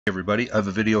Hey everybody, I have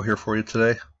a video here for you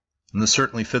today, and this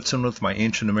certainly fits in with my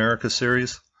Ancient America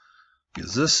series,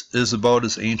 because this is about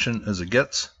as ancient as it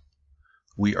gets.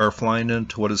 We are flying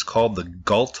into what is called the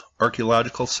Gault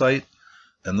Archaeological Site,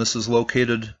 and this is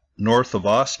located north of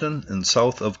Austin and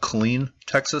south of Killeen,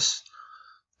 Texas.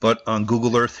 But on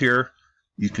Google Earth here,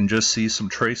 you can just see some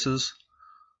traces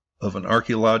of an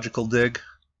archaeological dig,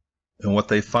 and what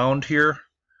they found here,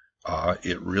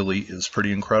 it really is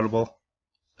pretty incredible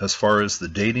as far as the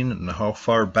dating and how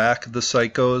far back the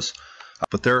site goes.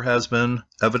 But there has been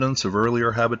evidence of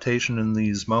earlier habitation in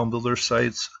these mound builder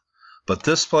sites. But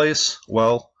this place,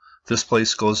 well, this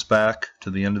place goes back to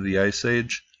the end of the Ice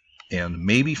Age and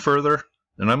maybe further.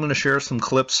 And I'm going to share some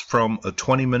clips from a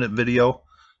 20-minute video,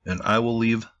 and I will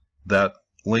leave that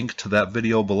link to that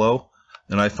video below.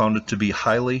 And I found it to be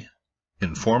highly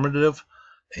informative,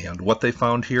 and what they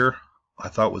found here I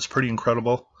thought was pretty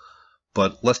incredible.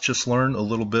 But let's just learn a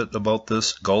little bit about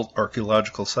this Gault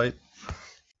archaeological site.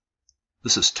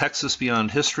 This is Texas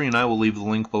Beyond History, and I will leave the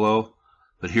link below.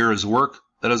 But here is work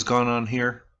that has gone on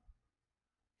here,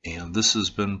 and this has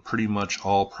been pretty much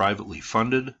all privately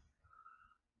funded.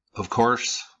 Of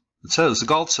course, it says the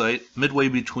Gault site, midway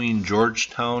between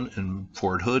Georgetown and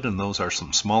Fort Hood, and those are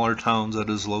some smaller towns that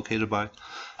is located by,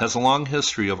 has a long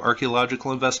history of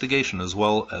archaeological investigation as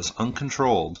well as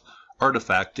uncontrolled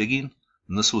artifact digging.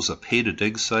 And this was a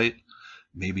pay-to-dig site,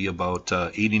 maybe about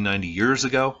 80-90 years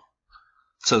ago.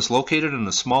 It says, located in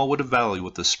a small wooded valley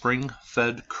with a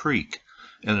spring-fed creek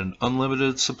and an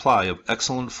unlimited supply of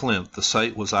excellent flint, the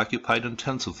site was occupied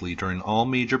intensively during all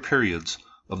major periods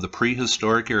of the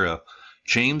prehistoric era.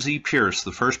 James E. Pierce,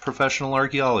 the first professional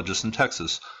archaeologist in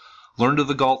Texas, learned of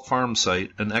the Gault farm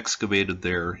site and excavated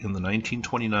there in the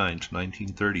 1929 to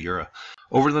 1930 era.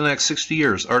 Over the next 60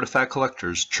 years, artifact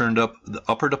collectors churned up the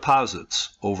upper deposits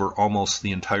over almost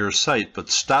the entire site, but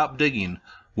stopped digging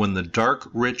when the dark,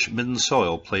 rich midden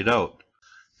soil played out.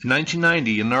 In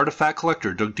 1990, an artifact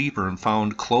collector dug deeper and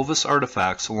found Clovis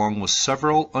artifacts along with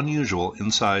several unusual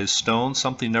incised stones,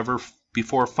 something never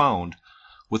before found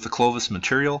with the Clovis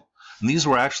material. And these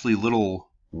were actually little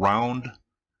round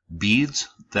beads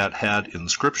that had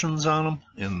inscriptions on them,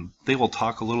 and they will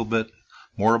talk a little bit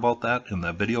more about that in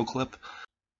that video clip.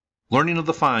 Learning of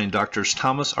the find, Drs.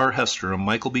 Thomas R. Hester and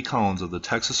Michael B. Collins of the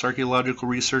Texas Archaeological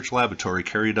Research Laboratory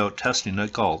carried out testing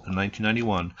at Gault in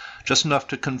 1991, just enough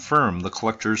to confirm the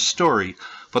collector's story,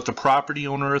 but the property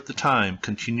owner at the time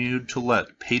continued to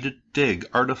let pay-to-dig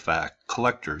artifact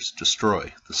collectors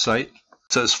destroy the site.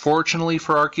 It says, fortunately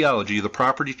for archaeology, the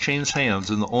property changed hands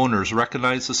and the owners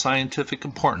recognized the scientific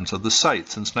importance of the site.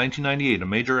 Since 1998, a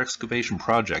major excavation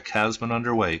project has been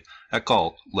underway at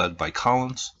Gault, led by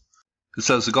Collins. It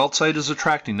says the Gault site is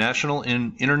attracting national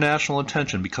and international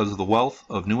attention because of the wealth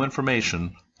of new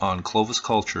information on Clovis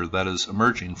culture that is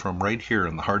emerging from right here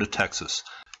in the heart of Texas.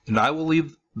 And I will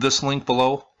leave this link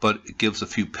below, but it gives a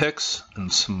few pics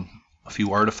and a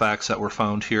few artifacts that were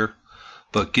found here.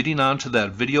 But getting on to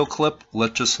that video clip,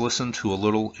 let's just listen to a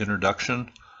little introduction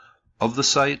of the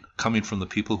site coming from the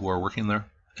people who are working there.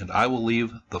 And I will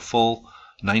leave the full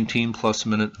 19+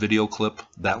 minute video clip,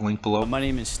 that link below. My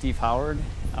name is Steve Howard.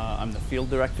 I'm the field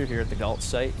director here at the Gault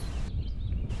site.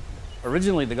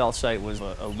 Originally, the Gault site was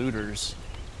a looter's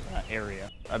area.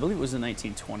 I believe it was the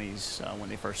 1920s when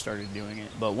they first started doing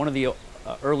it. But one of the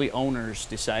early owners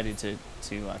decided to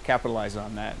capitalize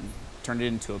on that and turned it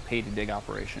into a pay-to-dig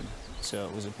operation. So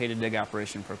it was a pay-to-dig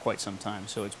operation for quite some time.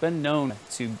 So it's been known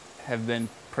to have been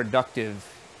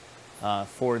productive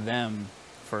for them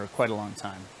for quite a long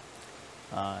time.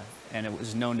 And it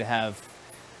was known to have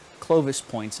Clovis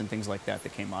points and things like that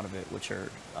that came out of it, which are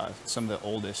some of the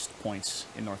oldest points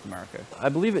in North America. I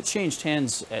believe it changed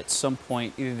hands at some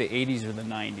point, either the 80s or the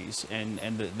 90s,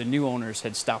 and the new owners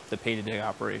had stopped the pay-to-dig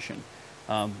operation.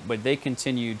 But they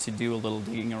continued to do a little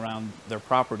digging around their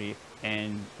property,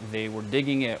 and they were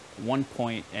digging at one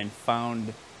point and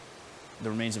found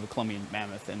the remains of a Columbian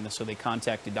mammoth. And so they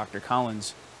contacted Dr.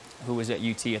 Collins, who was at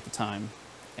UT at the time,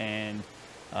 and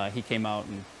he came out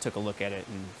and took a look at it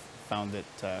and found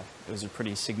that it was a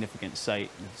pretty significant site.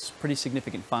 It's a pretty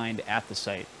significant find at the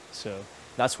site. So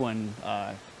that's when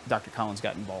Dr. Collins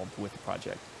got involved with the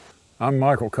project. I'm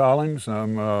Michael Collins.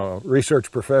 I'm a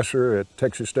research professor at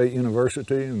Texas State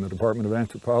University in the Department of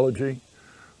Anthropology.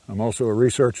 I'm also a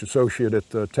research associate at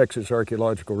the Texas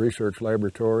Archaeological Research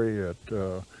Laboratory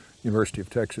at University of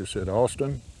Texas at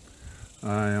Austin.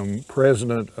 I am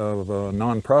president of a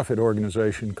nonprofit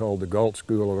organization called the Gault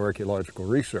School of Archaeological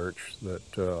Research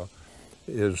that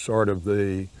is sort of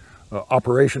the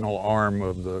operational arm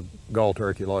of the Gault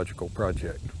Archaeological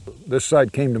Project. This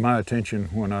site came to my attention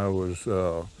when I was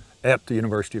at the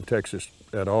University of Texas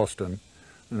at Austin,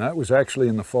 and that was actually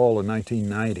in the fall of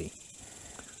 1990.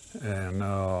 And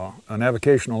a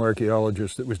navigational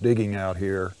archaeologist that was digging out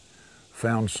here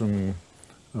found some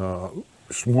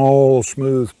small,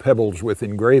 smooth pebbles with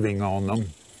engraving on them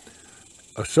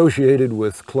associated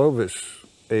with Clovis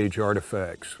age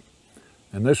artifacts.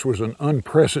 And this was an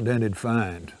unprecedented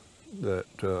find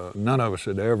that none of us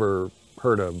had ever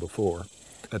heard of before.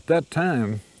 At that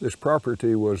time, this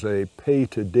property was a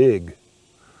pay-to-dig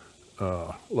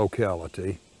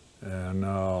locality,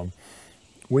 and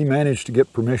we managed to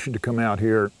get permission to come out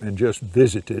here and just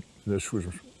visit it. This was,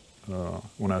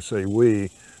 when I say we,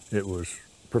 it was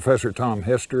Professor Tom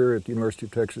Hester at the University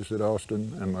of Texas at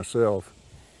Austin and myself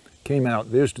came out,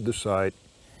 visited the site,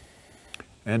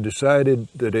 and decided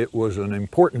that it was an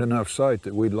important enough site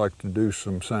that we'd like to do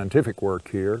some scientific work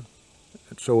here.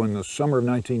 So in the summer of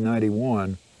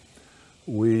 1991,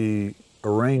 we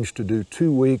arranged to do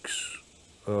 2 weeks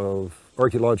of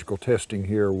archaeological testing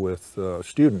here with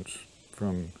students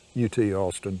from UT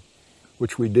Austin,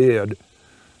 which we did.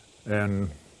 And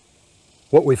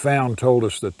what we found told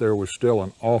us that there was still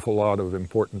an awful lot of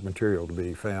important material to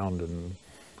be found and an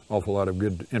awful lot of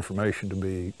good information to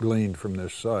be gleaned from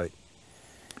this site.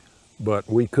 But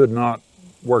we could not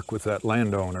work with that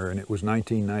landowner, and it was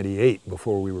 1998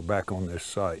 before we were back on this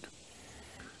site,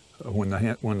 when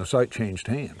the site changed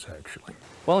hands, actually.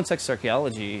 Well, in Texas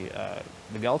archaeology,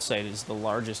 the Gault site is the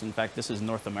largest. In fact, this is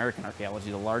North American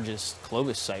archaeology, the largest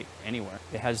Clovis site anywhere.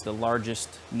 It has the largest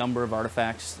number of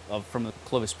artifacts from the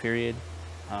Clovis period.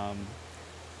 One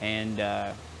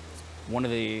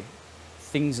of the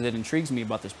things that intrigues me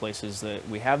about this place is that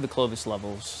we have the Clovis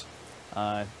levels.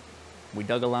 We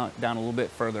dug down a little bit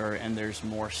further, and there's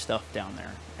more stuff down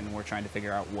there, and we're trying to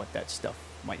figure out what that stuff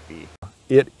might be.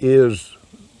 It is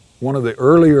one of the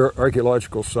earlier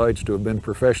archaeological sites to have been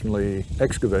professionally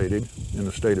excavated in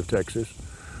the state of Texas.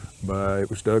 It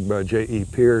was dug by J.E.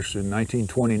 Pierce in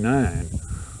 1929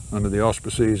 under the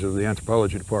auspices of the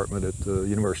anthropology department at the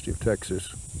University of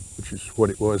Texas, which is what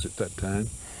it was at that time.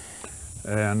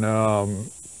 And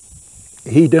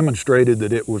he demonstrated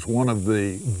that it was one of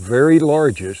the very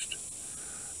largest,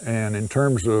 and in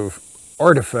terms of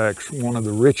artifacts, one of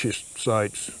the richest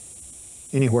sites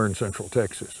anywhere in central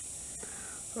Texas.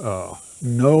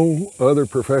 No other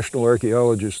professional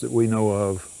archaeologist that we know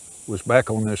of was back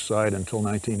on this site until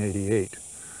 1988.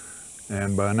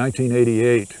 And by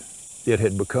 1988, it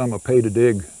had become a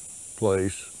pay-to-dig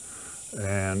place,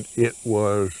 and it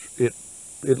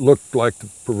looked like the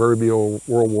proverbial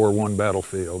World War I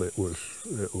battlefield. It was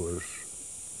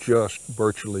just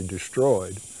virtually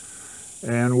destroyed.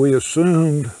 And we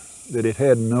assumed that it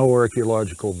had no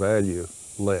archaeological value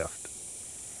left.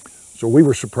 So we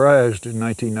were surprised in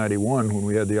 1991 when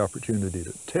we had the opportunity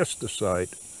to test the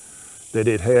site that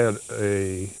it had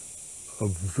a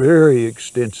very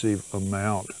extensive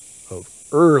amount of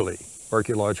early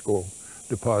archaeological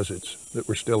deposits that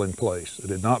were still in place, that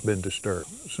had not been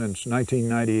disturbed. Since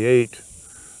 1998,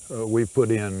 we've put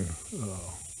in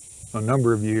a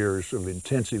number of years of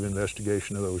intensive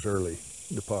investigation of those early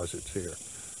deposits here.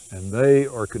 And they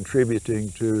are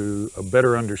contributing to a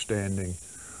better understanding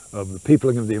of the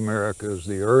peopling of the Americas,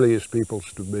 the earliest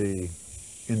peoples to be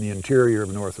in the interior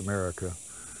of North America.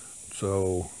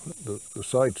 So the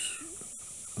site's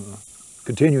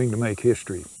continuing to make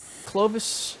history.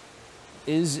 Clovis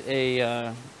is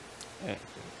it's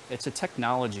a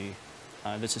technology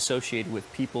that's associated with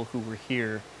people who were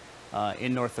here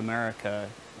in North America,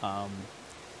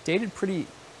 dated pretty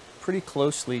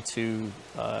closely to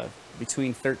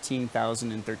between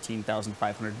 13,000 and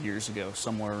 13,500 years ago,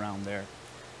 somewhere around there.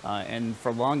 And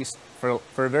for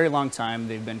a very long time,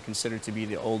 they've been considered to be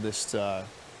the oldest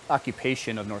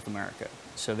occupation of North America.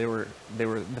 So they were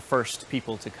the first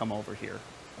people to come over here,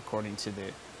 according to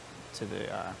the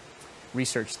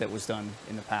research that was done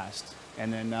in the past.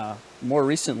 And then more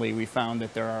recently, we found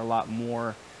that there are a lot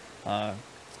more.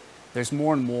 There's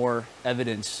more and more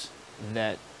evidence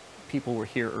that people were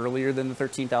here earlier than the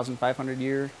 13,500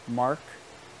 year mark,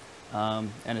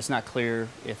 and it's not clear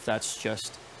if that's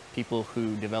just people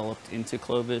who developed into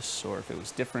Clovis or if it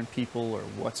was different people or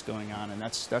what's going on. And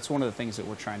that's one of the things that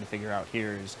we're trying to figure out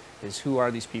here is who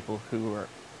are these people who are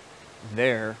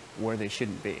there where they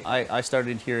shouldn't be. I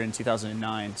started here in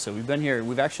 2009, so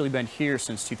we've actually been here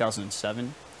since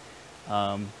 2007.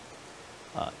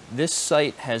 This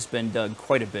site has been dug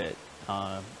quite a bit.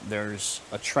 There's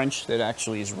a trench that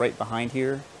actually is right behind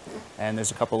here, and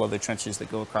there's a couple other trenches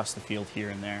that go across the field here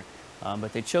and there.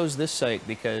 But they chose this site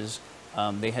because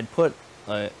they had put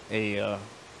a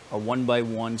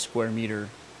 1x1 square meter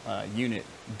unit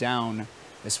down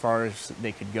as far as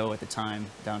they could go at the time,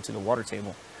 down to the water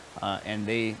table. and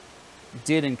they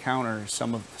did encounter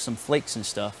some flakes and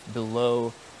stuff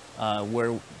below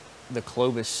where the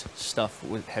Clovis stuff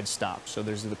had stopped. So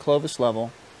there's the Clovis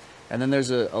level, and then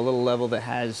there's a little level that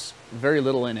has very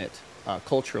little in it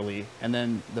culturally, and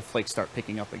then the flakes start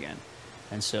picking up again.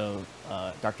 And so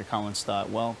Dr. Collins thought,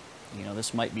 well, you know,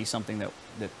 this might be something that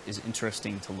is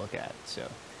interesting to look at. So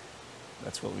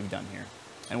that's what we've done here.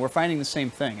 And we're finding the same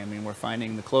thing. I mean, we're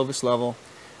finding the Clovis level,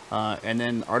 and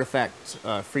then artifact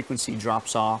frequency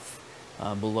drops off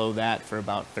below that for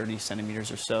about 30 centimeters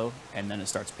or so, and then it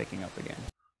starts picking up again.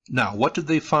 Now, what did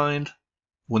they find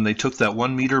when they took that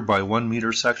 1 meter by 1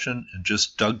 meter section and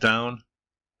just dug down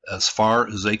as far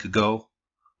as they could go?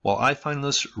 Well, I find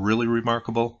this really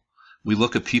remarkable. We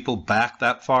look at people back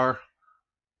that far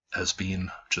as being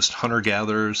just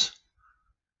hunter-gatherers,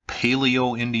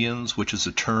 Paleo-Indians, which is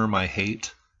a term I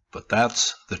hate, but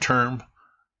that's the term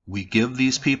we give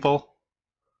these people.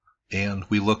 And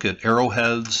we look at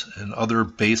arrowheads and other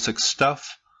basic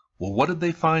stuff. Well, what did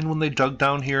they find when they dug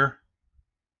down here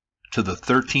to the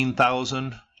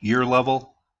 13,000 year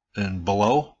level and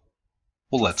below?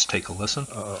 Well, let's take a listen.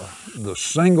 The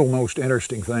single most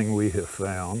interesting thing we have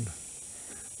found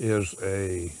is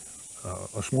a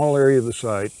small area of the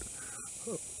site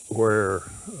where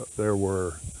there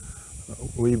were,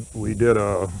 we did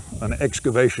an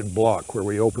excavation block where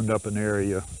we opened up an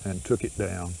area and took it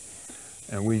down.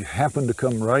 And we happened to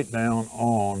come right down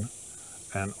on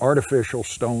an artificial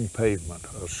stone pavement,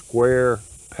 a square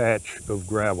patch of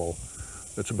gravel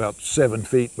that's about 7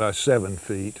 feet by 7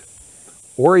 feet,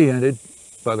 oriented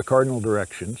by the cardinal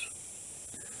directions.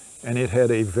 And it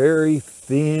had a very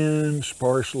thin,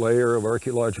 sparse layer of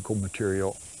archaeological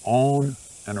material on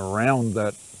and around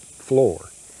that floor.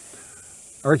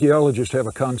 Archaeologists have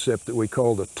a concept that we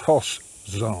call the toss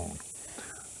zone.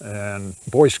 And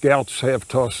Boy Scouts have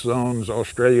toss zones,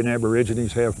 Australian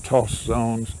Aborigines have toss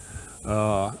zones.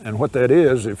 And what that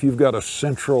is, if you've got a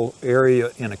central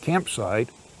area in a campsite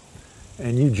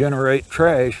and you generate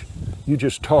trash, you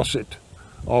just toss it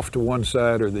off to one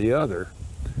side or the other.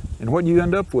 And what you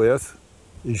end up with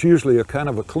is usually a kind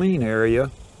of a clean area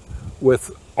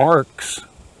with arcs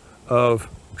of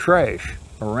trash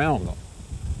around them.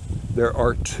 There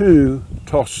are 2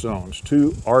 toss zones,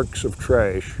 2 arcs of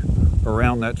trash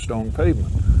around that stone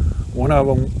pavement. One of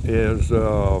them is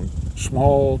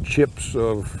small chips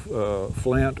of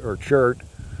flint or chert,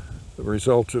 the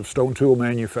results of stone tool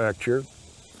manufacture.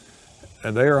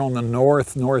 And they are on the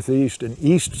north, northeast, and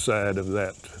east side of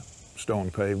that stone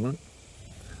pavement.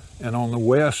 And on the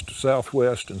west,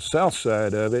 southwest, and south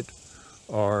side of it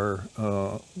are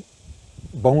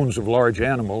bones of large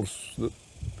animals.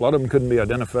 A lot of them couldn't be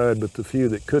identified, but the few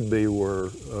that could be were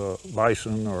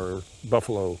bison or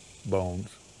buffalo bones.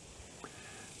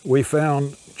 We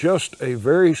found just a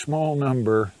very small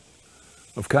number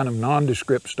of kind of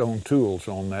nondescript stone tools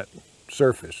on that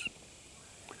surface.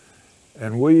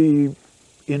 And we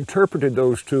interpreted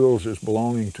those tools as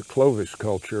belonging to Clovis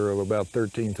culture of about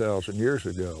 13,000 years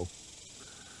ago.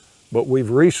 But we've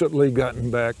recently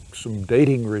gotten back some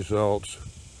dating results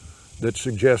that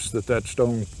suggest that that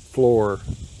stone floor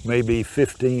may be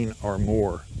 15 or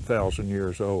more thousand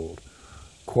years old,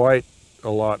 quite a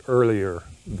lot earlier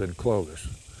than Clovis.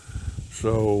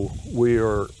 So we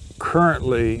are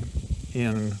currently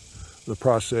in the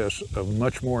process of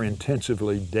much more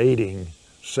intensively dating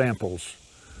samples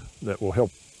that will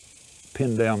help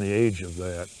pin down the age of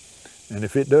that. And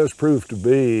if it does prove to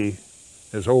be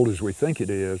as old as we think it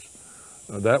is,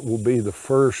 that will be the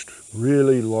first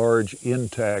really large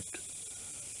intact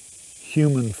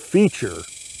human feature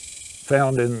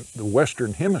found in the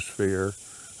Western Hemisphere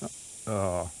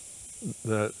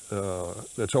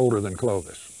that's older than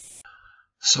Clovis.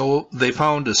 So they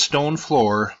found a stone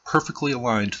floor perfectly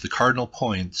aligned to the cardinal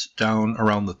points down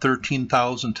around the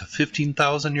 13,000 to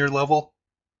 15,000 year level?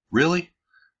 Really?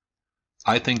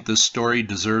 I think this story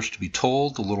deserves to be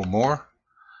told a little more.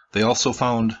 They also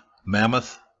found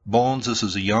mammoth bones. This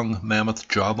is a young mammoth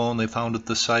jawbone they found at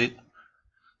the site.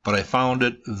 But I found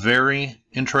it very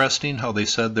interesting how they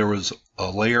said there was a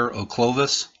layer of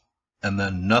Clovis and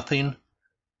then nothing,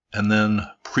 and then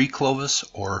pre-Clovis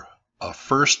or a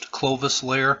first Clovis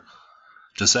layer.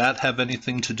 Does that have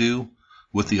anything to do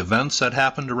with the events that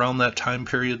happened around that time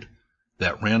period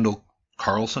that Randall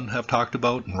Carlson have talked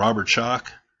about and Robert Schoch,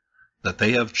 that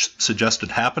they have suggested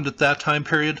happened at that time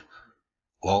period?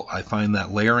 Well, I find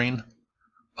that layering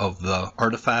of the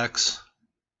artifacts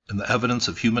and the evidence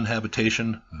of human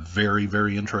habitation very,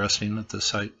 very interesting at this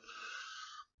site.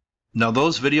 Now,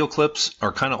 those video clips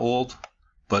are kind of old,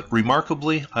 but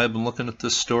remarkably, I've been looking at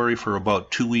this story for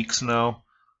about 2 weeks now,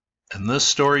 and this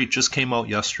story just came out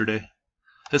yesterday.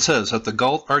 It says, at the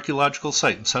Gault archaeological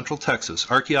site in central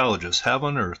Texas, archaeologists have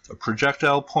unearthed a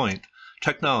projectile point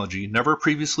technology never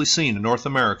previously seen in North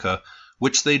America,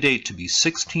 which they date to be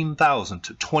 16,000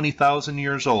 to 20,000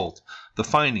 years old. The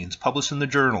findings, published in the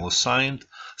journal of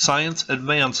Science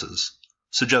Advances,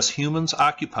 suggest humans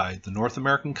occupied the North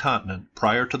American continent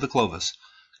prior to the Clovis,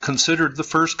 considered the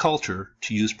first culture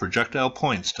to use projectile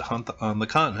points to hunt on the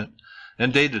continent,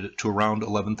 and dated it to around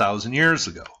 11,000 years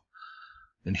ago.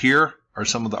 And here are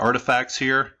some of the artifacts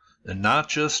here, and not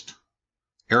just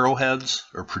arrowheads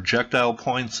or projectile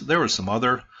points. There were some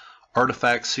other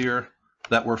artifacts here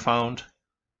that were found.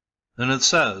 And it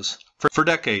says, for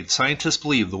decades, scientists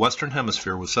believe the Western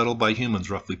Hemisphere was settled by humans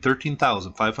roughly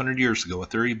 13,500 years ago, a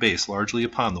theory based largely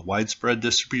upon the widespread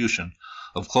distribution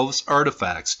of Clovis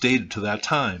artifacts dated to that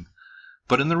time.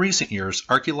 But in the recent years,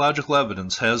 archaeological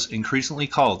evidence has increasingly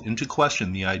called into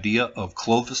question the idea of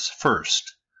Clovis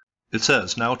first. It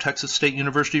says, now Texas State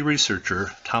University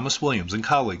researcher Thomas Williams and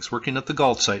colleagues working at the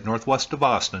Gault site northwest of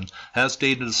Austin has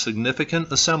dated a significant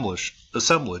assemblage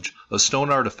of stone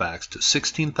artifacts to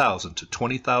 16,000 to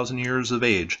 20,000 years of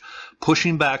age,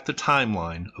 pushing back the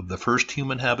timeline of the first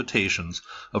human habitations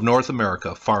of North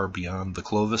America far beyond the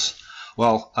Clovis.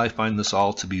 Well, I find this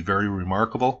all to be very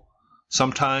remarkable.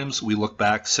 Sometimes we look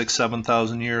back 6,000 to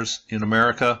 7,000 years in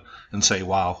America and say,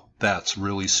 wow, that's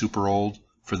really super old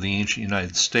for the ancient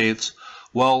United States.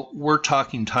 Well, we're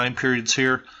talking time periods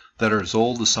here that are as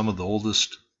old as some of the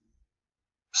oldest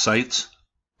sites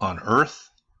on Earth.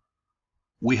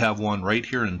 We have one right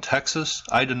here in Texas.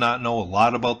 I did not know a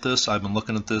lot about this. I've been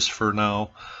looking at this for now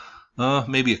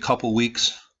maybe a couple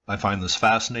weeks. I find this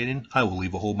fascinating. I will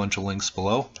leave a whole bunch of links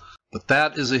below. But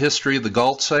that is the history of the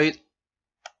Gault site.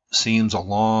 Seems a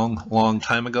long, long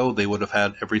time ago. They would have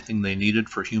had everything they needed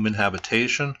for human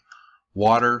habitation.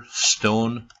 Water,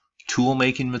 stone,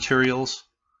 tool-making materials,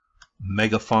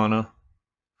 megafauna,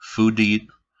 food to eat.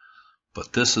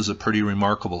 But this is a pretty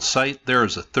remarkable site. There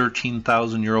is a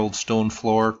 13,000-year-old stone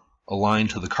floor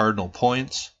aligned to the cardinal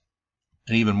points.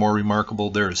 And even more remarkable,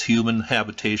 there is human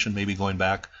habitation, maybe going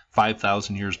back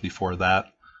 5,000 years before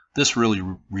that. This really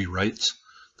rewrites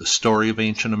the story of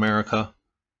ancient America,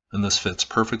 and this fits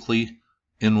perfectly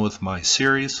in with my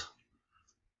series.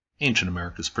 Ancient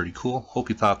America is pretty cool. Hope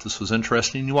you thought this was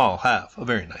interesting. You all have a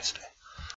very nice day.